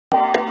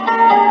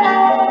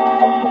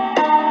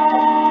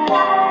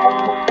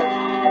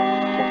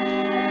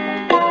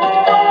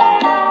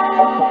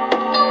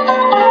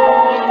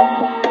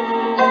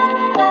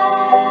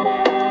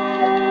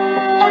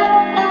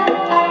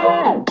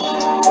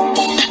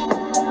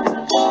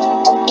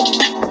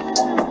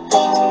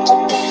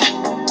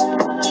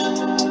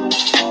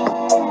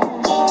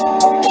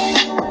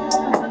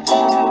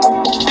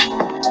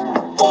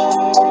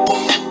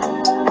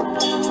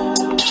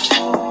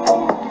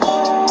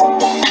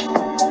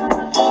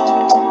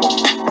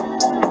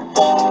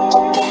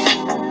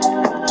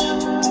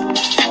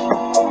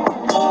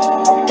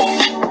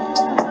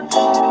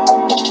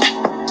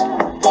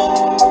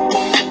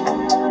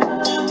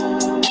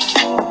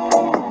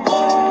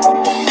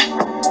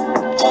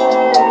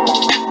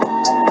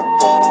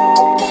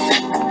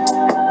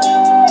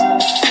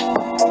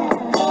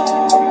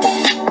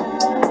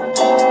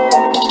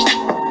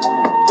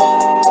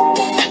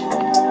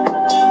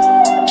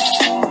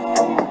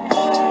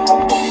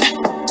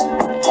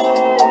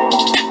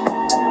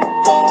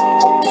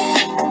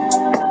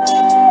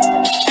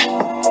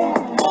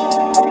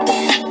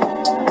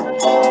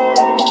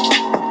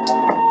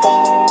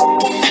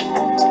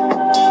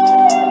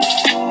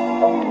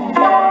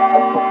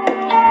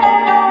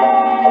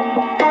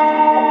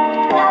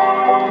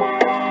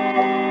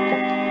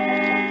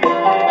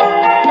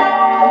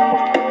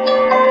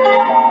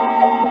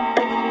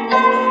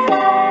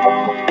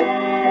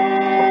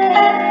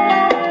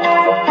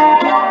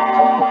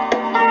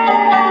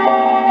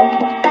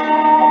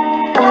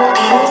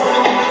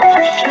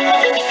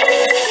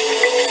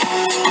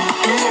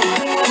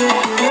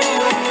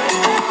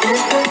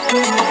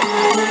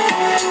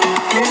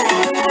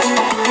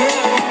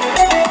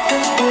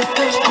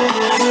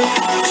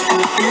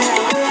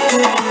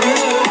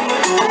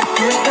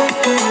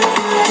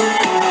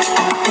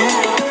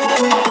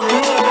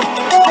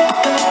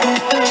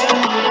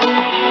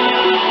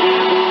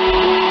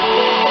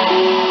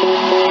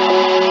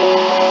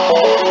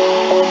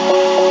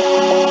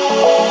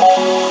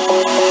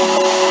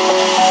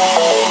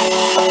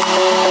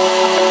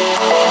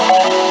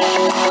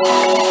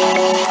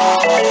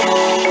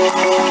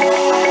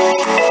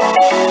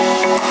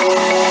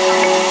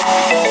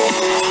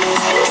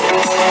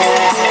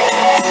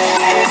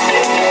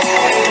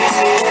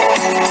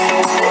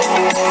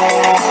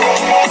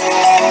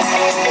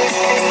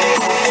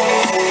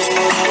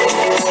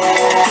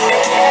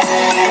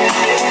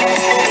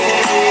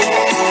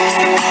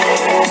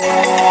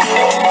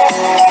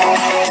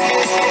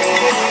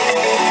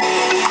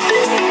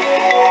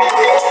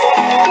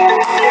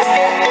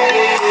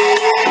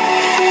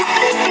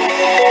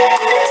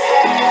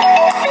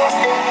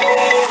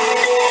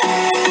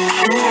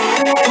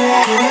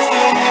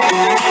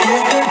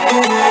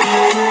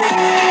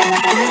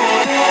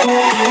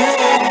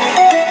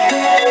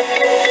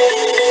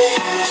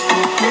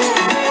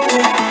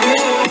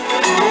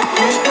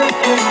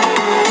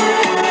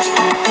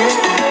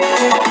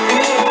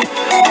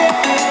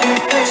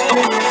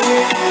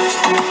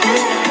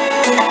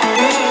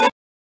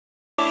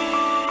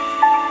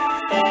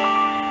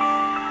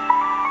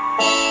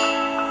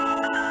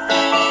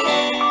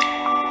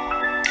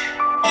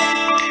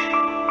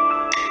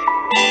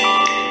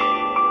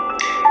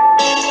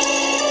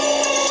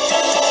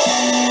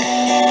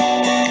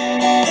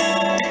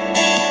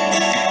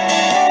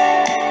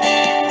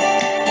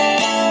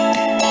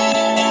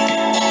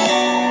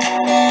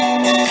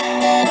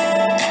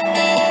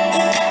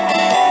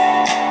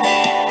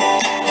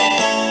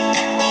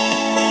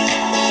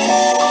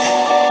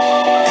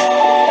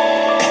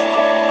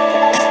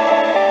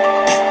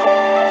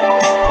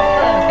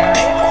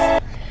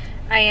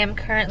am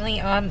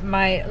currently on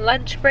my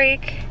lunch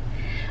break.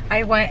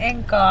 I went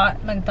and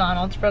got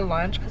McDonald's for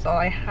lunch because all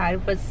I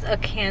had was a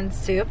canned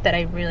soup that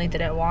I really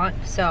didn't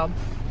want. So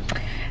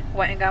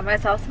went and got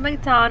myself some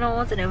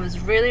McDonald's and it was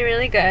really,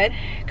 really good.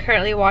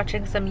 Currently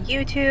watching some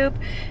YouTube.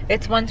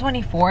 It's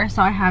 1:24,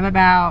 so I have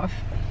about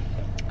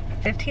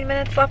 15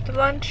 minutes left of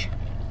lunch.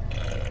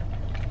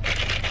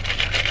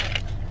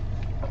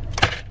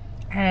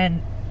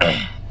 And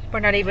we're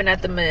not even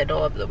at the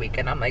middle of the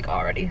weekend. I'm like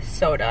already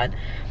so done.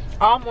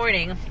 All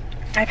morning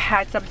I've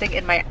had something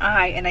in my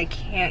eye and I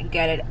can't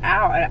get it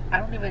out. I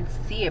don't even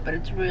see it, but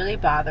it's really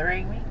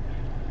bothering me.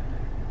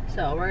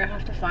 So we're gonna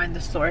have to find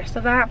the source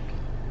of that.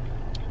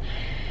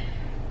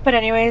 But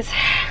anyways,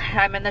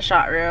 I'm in the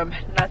shot room.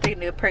 Nothing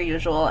new per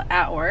usual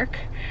at work.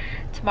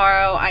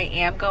 Tomorrow I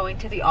am going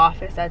to the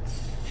office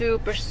that's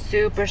super,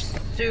 super,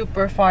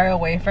 super far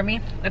away from me.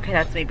 Okay,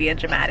 that's me being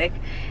dramatic.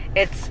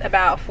 It's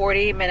about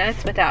 40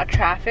 minutes without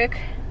traffic.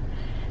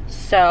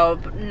 So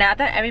now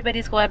that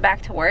everybody's going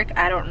back to work,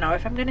 I don't know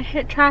if I'm gonna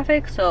hit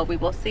traffic, so we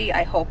will see.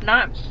 I hope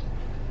not.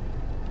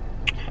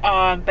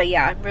 But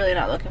yeah, I'm really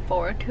not looking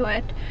forward to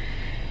it.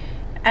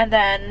 And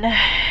then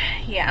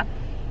yeah,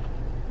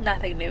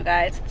 nothing new,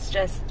 guys. It's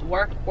just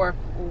work, work,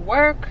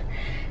 work.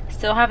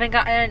 Still haven't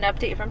gotten an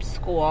update from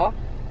school.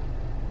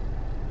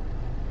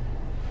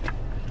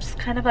 Just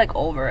kind of like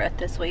over it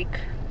this week.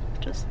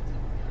 Just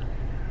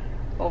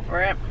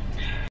over it.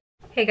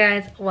 Hey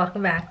guys,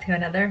 welcome back to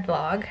another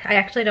vlog. I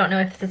actually don't know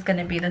if this is going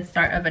to be the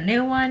start of a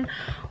new one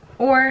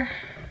or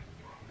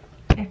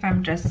if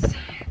I'm just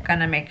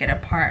gonna make it a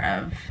part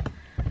of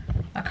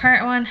a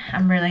current one.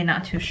 I'm really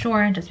not too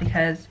sure, just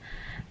because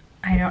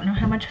I don't know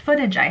how much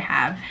footage I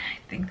have.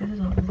 I think this is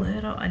a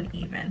little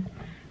uneven.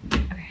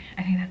 Okay,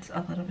 I think that's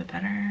a little bit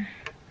better.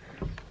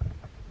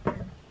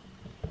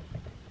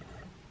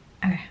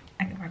 Okay,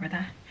 I can work with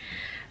that.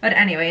 But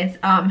anyways,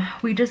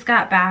 we just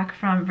got back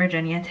from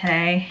Virginia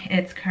today.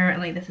 It's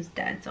currently, this is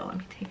dead, so let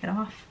me take it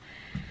off.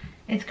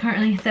 It's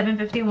currently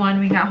 7:51.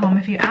 We got home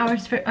a few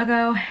hours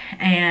ago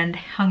and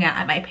hung out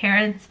at my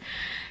parents'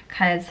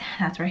 because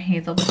that's where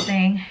Hazel was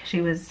staying.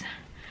 She was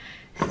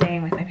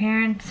staying with my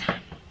parents.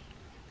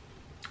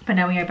 But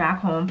now we are back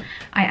home.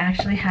 I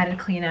actually had to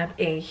clean up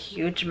a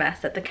huge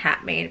mess that the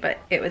cat made, but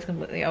it was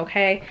completely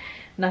okay.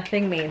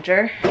 Nothing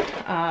major.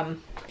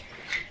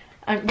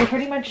 We're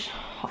pretty much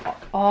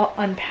all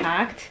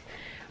unpacked.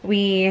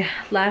 We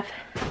left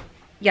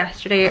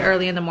yesterday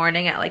early in the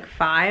morning at like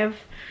 5.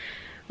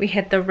 We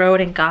hit the road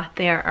and got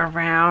there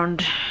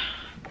around,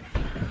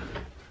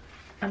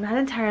 I'm not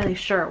entirely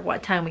sure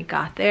what time we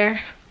got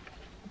there,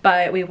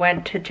 but we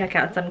went to check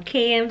out some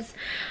caves.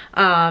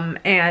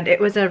 And it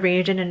was a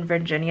region in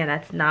Virginia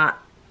that's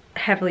not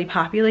heavily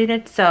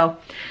populated, so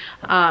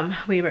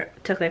we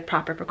took like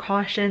proper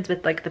precautions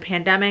with like the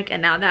pandemic,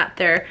 and now that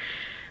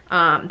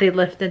they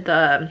lifted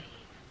the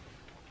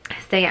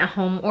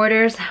stay-at-home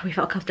orders, we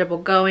felt comfortable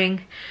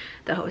going.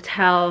 The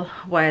hotel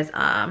was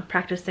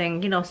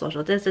practicing, you know,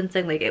 social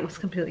distancing. Like, it was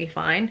completely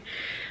fine.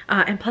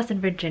 And plus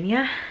in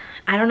Virginia,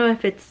 I don't know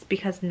if it's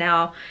because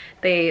now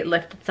they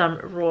lifted some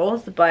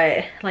rules,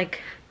 but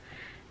like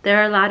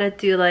they're allowed to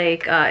do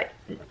like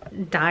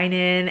dine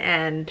in,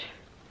 and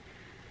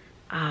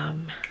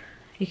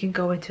you can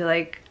go into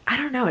like, I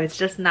don't know, it's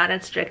just not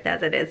as strict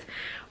as it is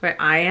where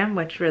I am,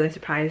 which really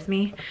surprised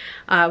me.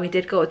 We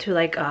did go to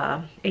like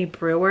a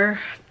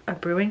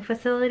brewing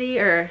facility,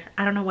 or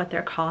I don't know what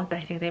they're called, but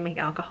I think they make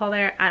alcohol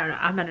there. I don't know,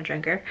 I'm not a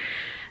drinker.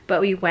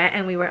 But we went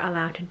and we were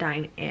allowed to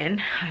dine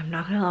in. I'm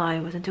not gonna lie, I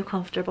wasn't too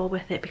comfortable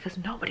with it because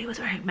nobody was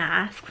wearing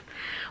masks.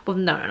 Well,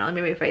 no, let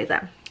me rephrase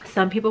that.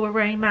 Some people were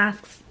wearing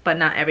masks, but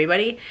not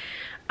everybody.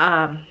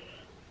 But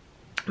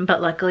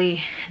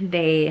luckily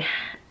they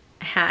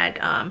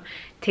had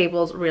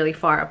tables really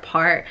far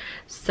apart,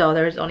 so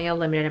there was only a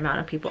limited amount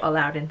of people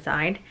allowed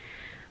inside.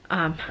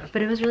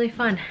 But it was really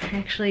fun. I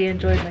actually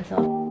enjoyed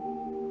myself.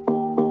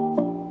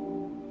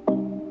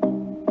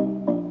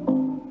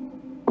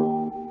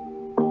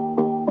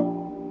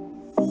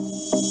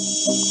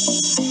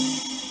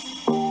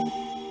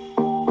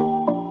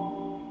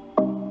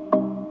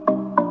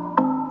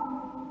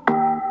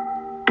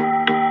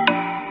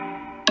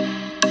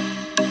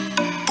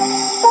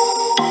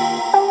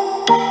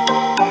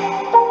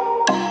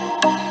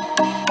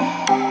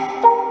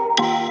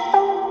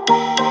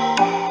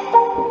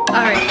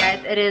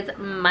 It is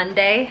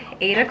Monday,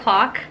 8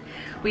 o'clock.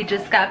 We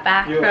just got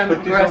back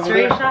from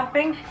grocery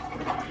shopping.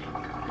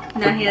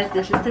 Now he has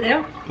dishes to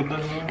do.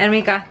 And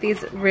we got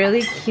these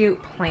really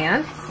cute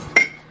plants.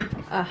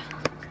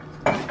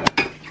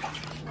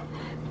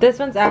 This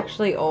one's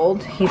actually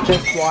old. He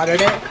just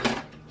watered it.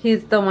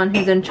 He's the one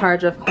who's in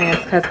charge of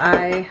plants because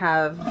I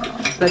have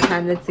the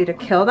tendency to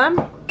kill them.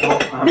 Oh,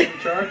 I'm in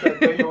charge? I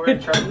thought you were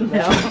in charge of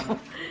that. No.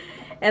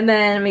 And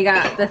then we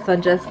got this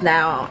one just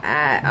now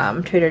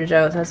at Trader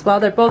Joe's as well.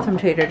 They're both from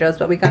Trader Joe's,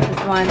 but we got this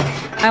one,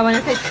 I want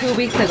to say 2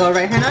 weeks ago,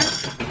 right, Hannah?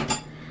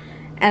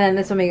 And then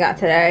this one we got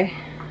today.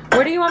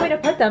 Where do you want me to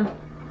put them?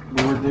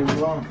 Where they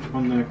belong,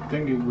 on the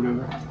thingy,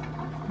 whatever.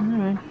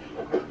 Alright.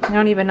 I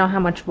don't even know how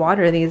much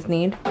water these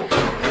need.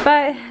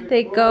 but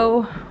they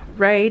go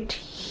right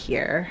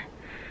here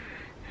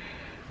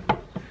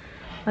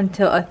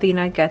until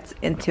Athena gets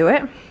into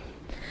it.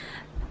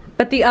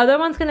 But the other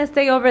one's gonna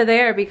stay over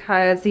there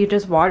because you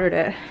just watered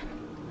it.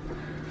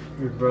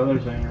 Your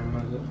brother's on your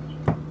visit.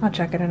 I'll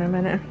check it in a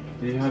minute.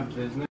 Do you have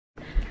business?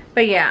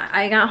 But yeah,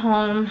 I got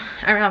home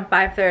around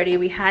 5:30.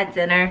 We had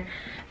dinner.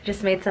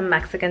 Just made some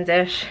Mexican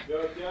dish.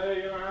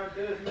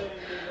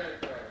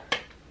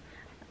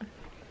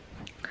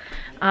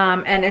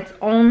 And it's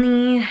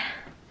only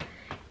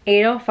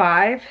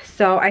 8:05,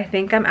 so I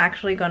think I'm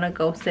actually gonna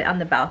go sit on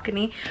the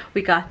balcony.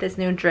 We got this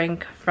new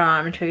drink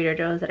from Trader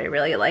Joe's that I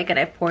really like, and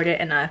I poured it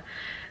in a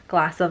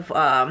glass of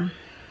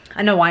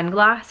in a wine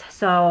glass.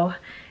 So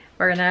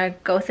we're gonna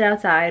go sit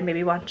outside,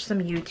 maybe watch some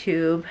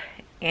YouTube,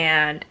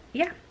 and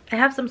yeah, I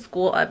have some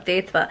school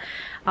updates, but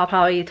I'll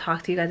probably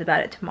talk to you guys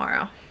about it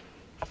tomorrow.